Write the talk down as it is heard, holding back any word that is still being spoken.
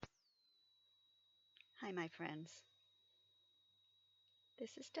Hi, my friends.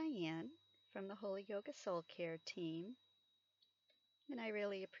 This is Diane from the Holy Yoga Soul Care team, and I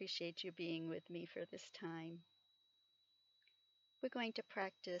really appreciate you being with me for this time. We're going to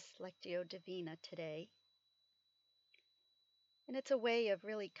practice Lectio Divina today, and it's a way of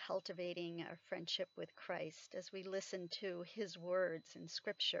really cultivating our friendship with Christ as we listen to His words in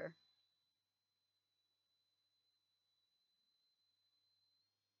Scripture.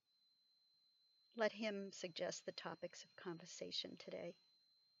 Let Him suggest the topics of conversation today.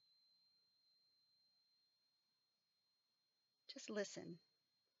 Just listen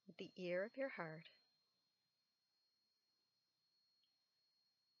with the ear of your heart.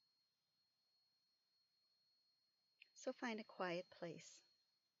 So find a quiet place,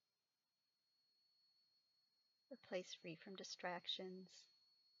 a place free from distractions.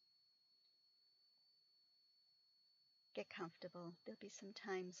 Get comfortable. There'll be some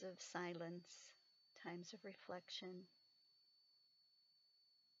times of silence, times of reflection.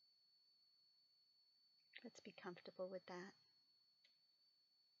 Let's be comfortable with that.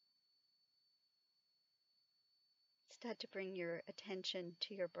 Start to bring your attention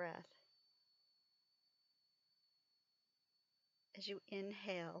to your breath. As you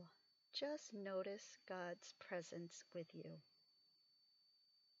inhale, just notice God's presence with you.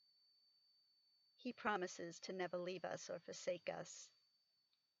 He promises to never leave us or forsake us,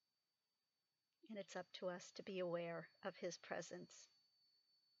 and it's up to us to be aware of His presence.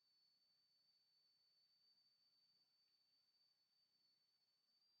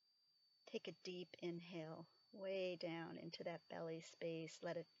 Take a deep inhale, way down into that belly space.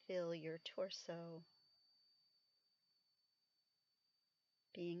 Let it fill your torso.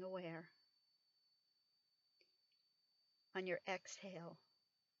 Being aware. On your exhale,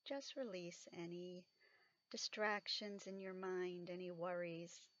 just release any distractions in your mind, any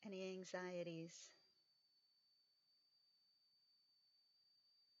worries, any anxieties.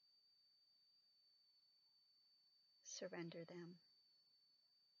 Surrender them.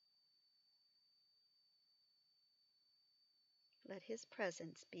 Let His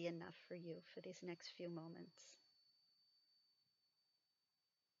presence be enough for you for these next few moments.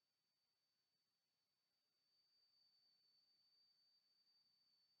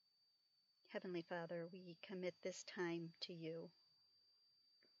 Heavenly Father, we commit this time to you.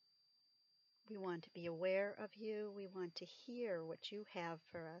 We want to be aware of you. We want to hear what you have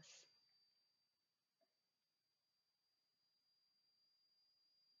for us.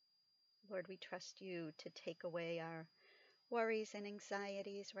 Lord, we trust you to take away our worries and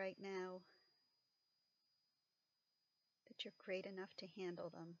anxieties right now, that you're great enough to handle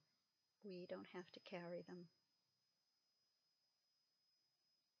them. We don't have to carry them.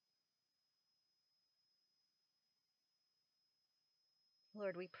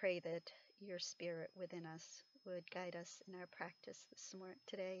 Lord, we pray that your Spirit within us would guide us in our practice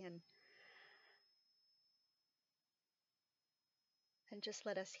today, and just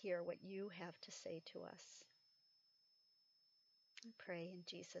let us hear what you have to say to us. I pray in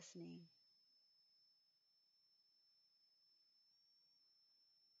Jesus' name.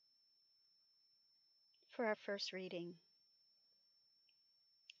 For our first reading,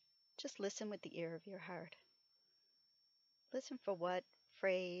 just listen with the ear of your heart. Listen for what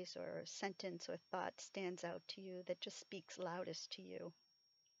phrase or sentence or thought stands out to you that just speaks loudest to you.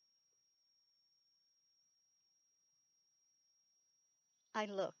 I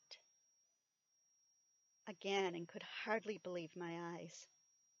looked again and could hardly believe my eyes.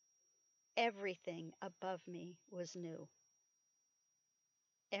 Everything above me was new.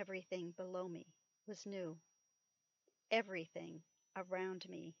 Everything below me was new. Everything around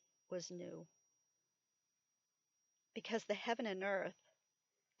me was new. Because the heaven and earth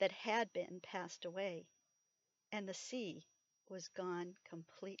that had been passed away, and the sea was gone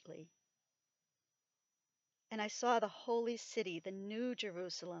completely. And I saw the holy city, the new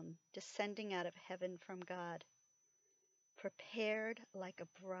Jerusalem, descending out of heaven from God, prepared like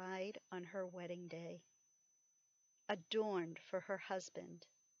a bride on her wedding day, adorned for her husband,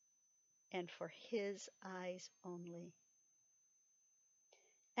 and for his eyes only.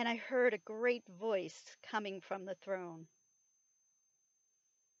 And I heard a great voice coming from the throne.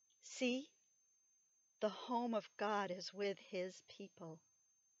 See, the home of God is with his people.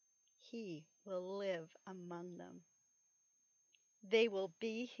 He will live among them. They will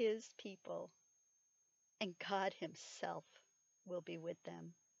be his people, and God himself will be with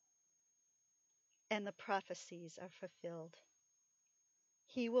them. And the prophecies are fulfilled.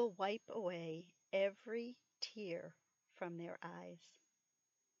 He will wipe away every tear from their eyes.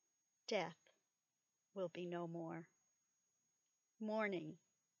 Death will be no more. Mourning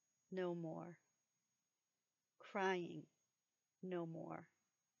no more. crying no more,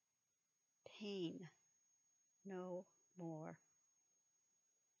 pain no more.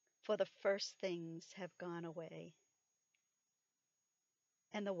 For the first things have gone away.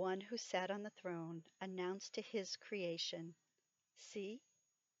 And the one who sat on the throne announced to his creation, "See,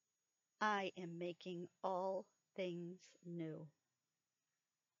 I am making all things new."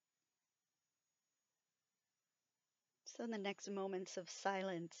 So in the next moments of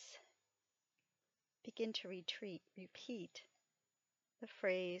silence, begin to repeat the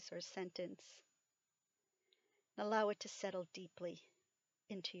phrase or sentence, and allow it to settle deeply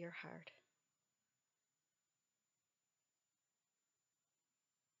into your heart.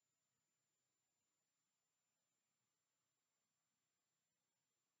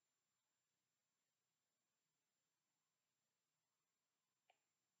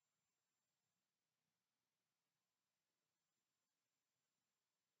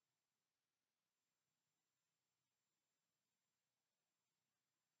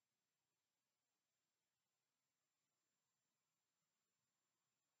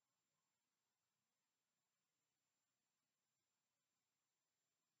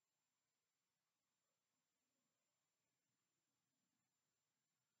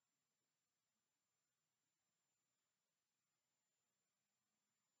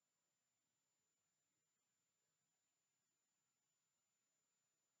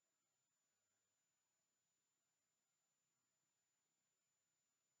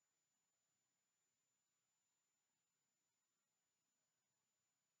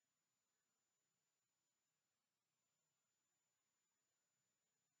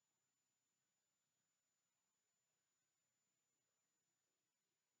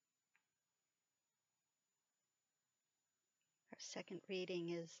 Our second reading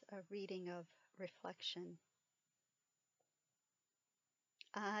is a reading of reflection.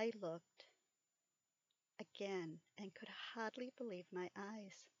 I looked again and could hardly believe my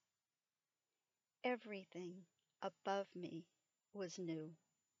eyes. Everything above me was new.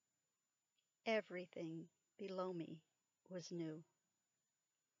 Everything below me was new.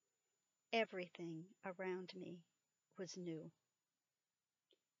 Everything around me was new.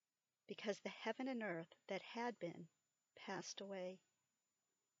 Because the heaven and earth that had been passed away,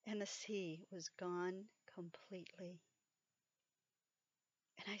 and the sea was gone completely.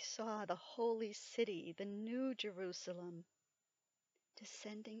 And I saw the holy city, the new Jerusalem,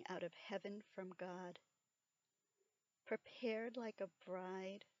 descending out of heaven from God, prepared like a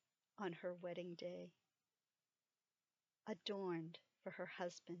bride on her wedding day, adorned for her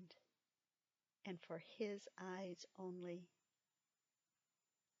husband and for his eyes only.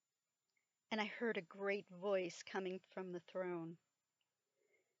 And I heard a great voice coming from the throne.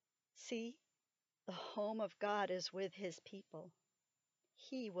 See, the home of God is with his people.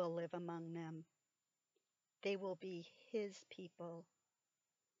 He will live among them. They will be his people,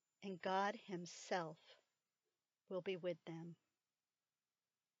 and God himself will be with them.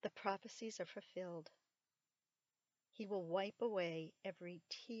 The prophecies are fulfilled. He will wipe away every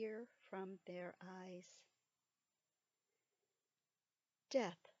tear from their eyes.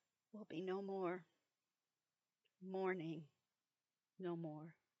 Death will be no more. Mourning no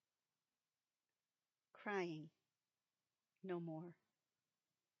more. Crying no more.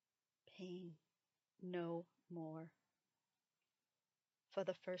 Pain no more. For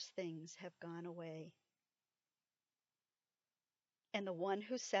the first things have gone away. And the one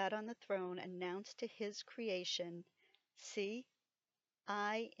who sat on the throne announced to his creation, "See,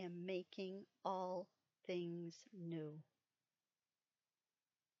 I am making all things new."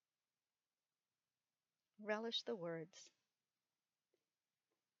 Relish the words.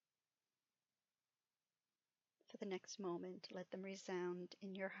 For the next moment, let them resound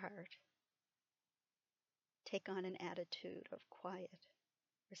in your heart. Take on an attitude of quiet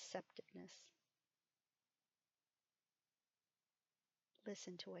receptiveness.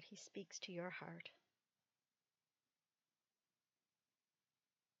 Listen to what he speaks to your heart.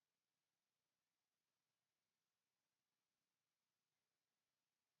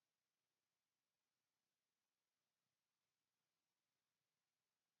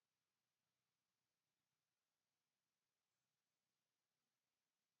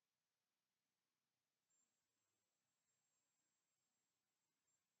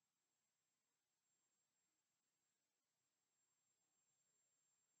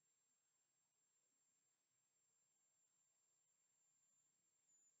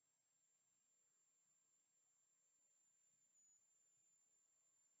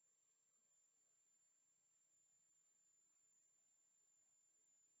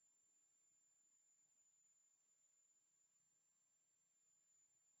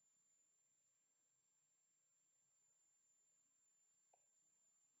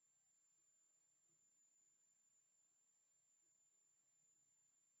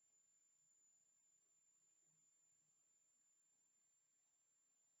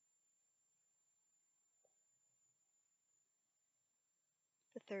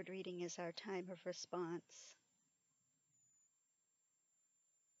 third reading is our time of response.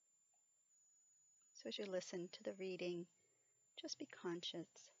 So as you listen to the reading, just be conscious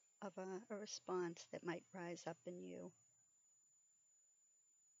of a response that might rise up in you.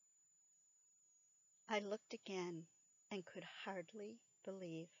 I looked again and could hardly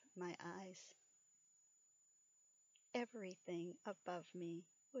believe my eyes. Everything above me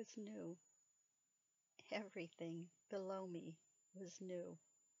was new. Everything below me was new.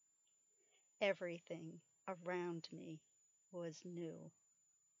 Everything around me was new.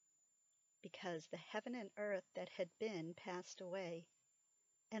 Because the heaven and earth that had been passed away,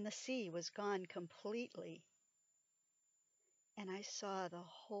 and the sea was gone completely. And I saw the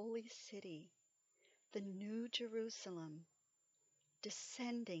holy city, the new Jerusalem,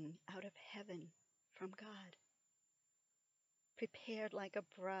 descending out of heaven from God, prepared like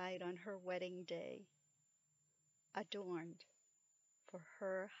a bride on her wedding day, adorned for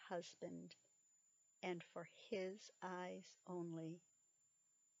her husband and for his eyes only.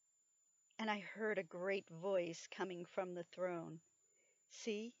 And I heard a great voice coming from the throne.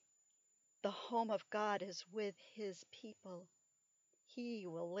 See, the home of God is with his people. He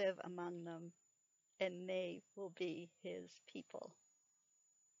will live among them, and they will be his people.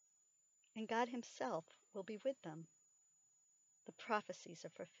 And God himself will be with them. The prophecies are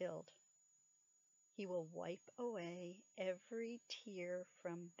fulfilled. He will wipe away every tear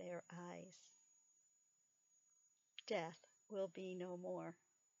from their eyes. Death will be no more.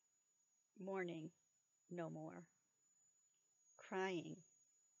 Mourning no more. Crying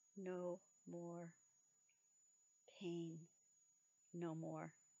no more. Pain no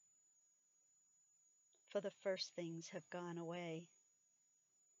more. For the first things have gone away.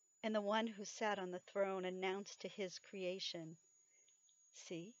 And the one who sat on the throne announced to his creation,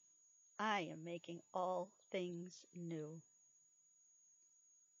 see, I am making all things new.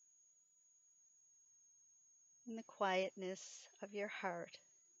 In the quietness of your heart,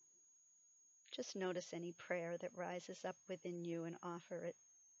 just notice any prayer that rises up within you and offer it.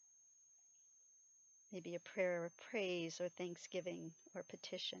 Maybe a prayer of praise or thanksgiving or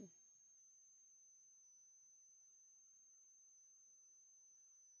petition.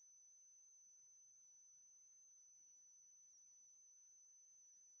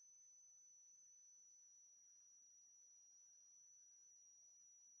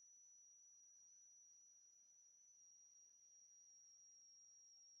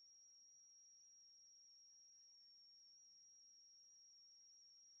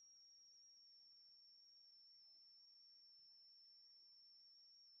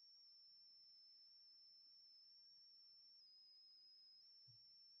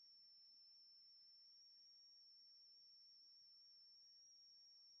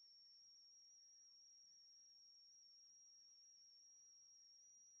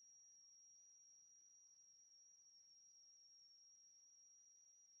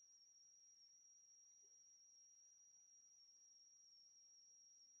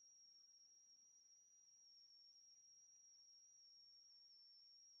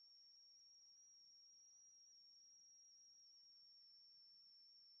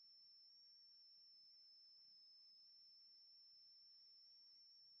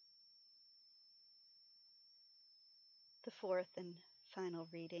 The fourth and final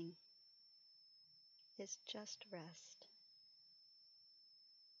reading is just rest.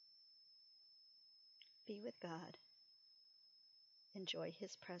 Be with God. Enjoy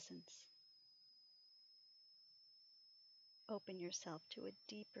his presence. Open yourself to a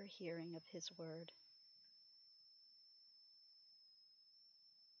deeper hearing of his word.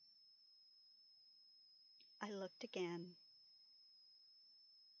 I looked again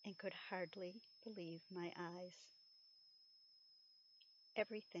and could hardly believe my eyes.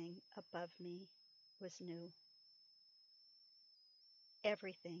 Everything above me was new.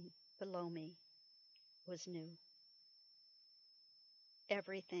 Everything below me was new.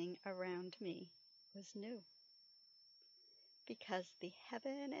 Everything around me was new. Because the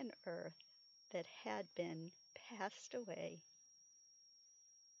heaven and earth that had been passed away,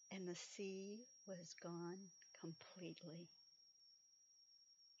 and the sea was gone completely.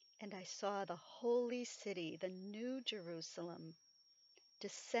 And I saw the holy city, the new Jerusalem,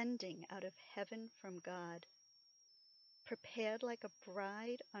 descending out of heaven from God, prepared like a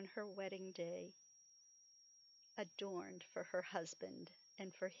bride on her wedding day, adorned for her husband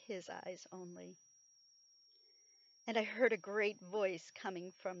and for his eyes only. And I heard a great voice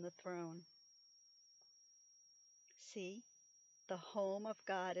coming from the throne. See, the home of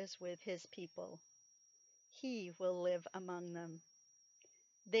God is with his people. He will live among them.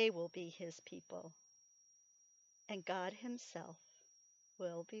 They will be his people. And God himself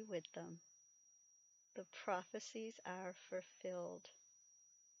will be with them. The prophecies are fulfilled.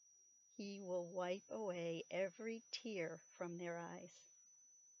 He will wipe away every tear from their eyes.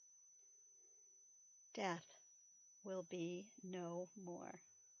 Death will be no more.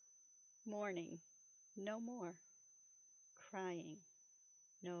 Mourning, no more. Crying,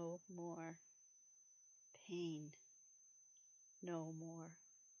 no more. Pain, no more.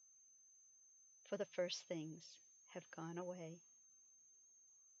 For the first things have gone away.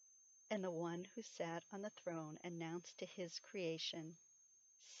 And the one who sat on the throne announced to his creation,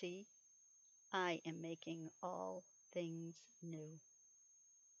 "See, I am making all things new."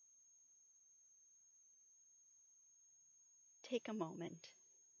 Take a moment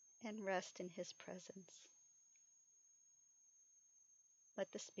and rest in his presence.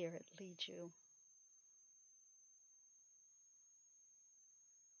 Let the Spirit lead you.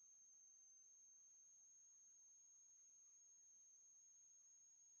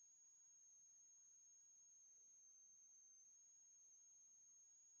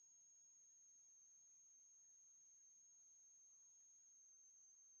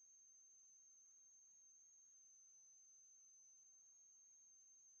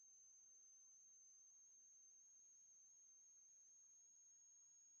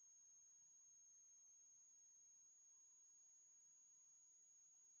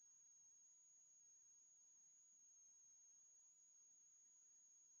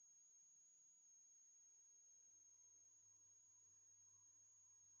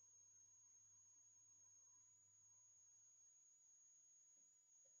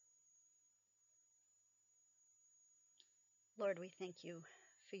 Lord, we thank you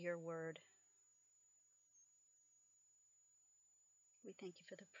for your word. We thank you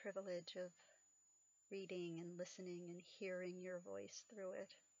for the privilege of reading and listening and hearing your voice through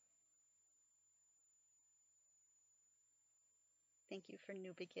it. Thank you for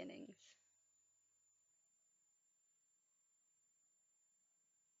new beginnings.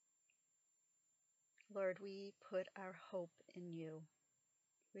 Lord, we put our hope in you.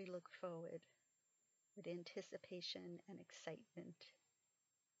 We look forward with anticipation and excitement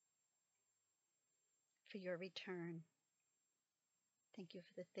for your return. Thank you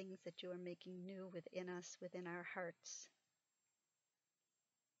for the things that you are making new within us, within our hearts.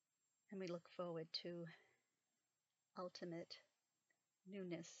 And we look forward to ultimate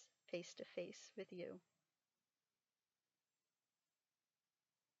newness face to face with you.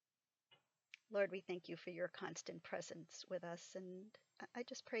 Lord, we thank you for your constant presence with us, and I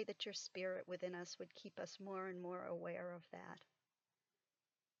just pray that your spirit within us would keep us more and more aware of that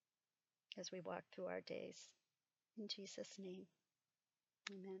as we walk through our days. In Jesus' name,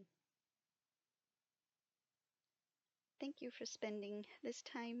 amen. Thank you for spending this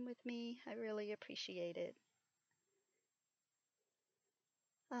time with me. I really appreciate it.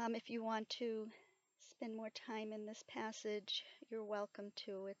 If you want to spend more time in this passage, you're welcome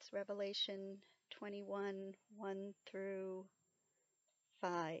to. It's Revelation 21, 1 through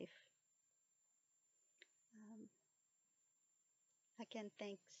 5. Again,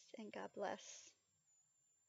 thanks and God bless.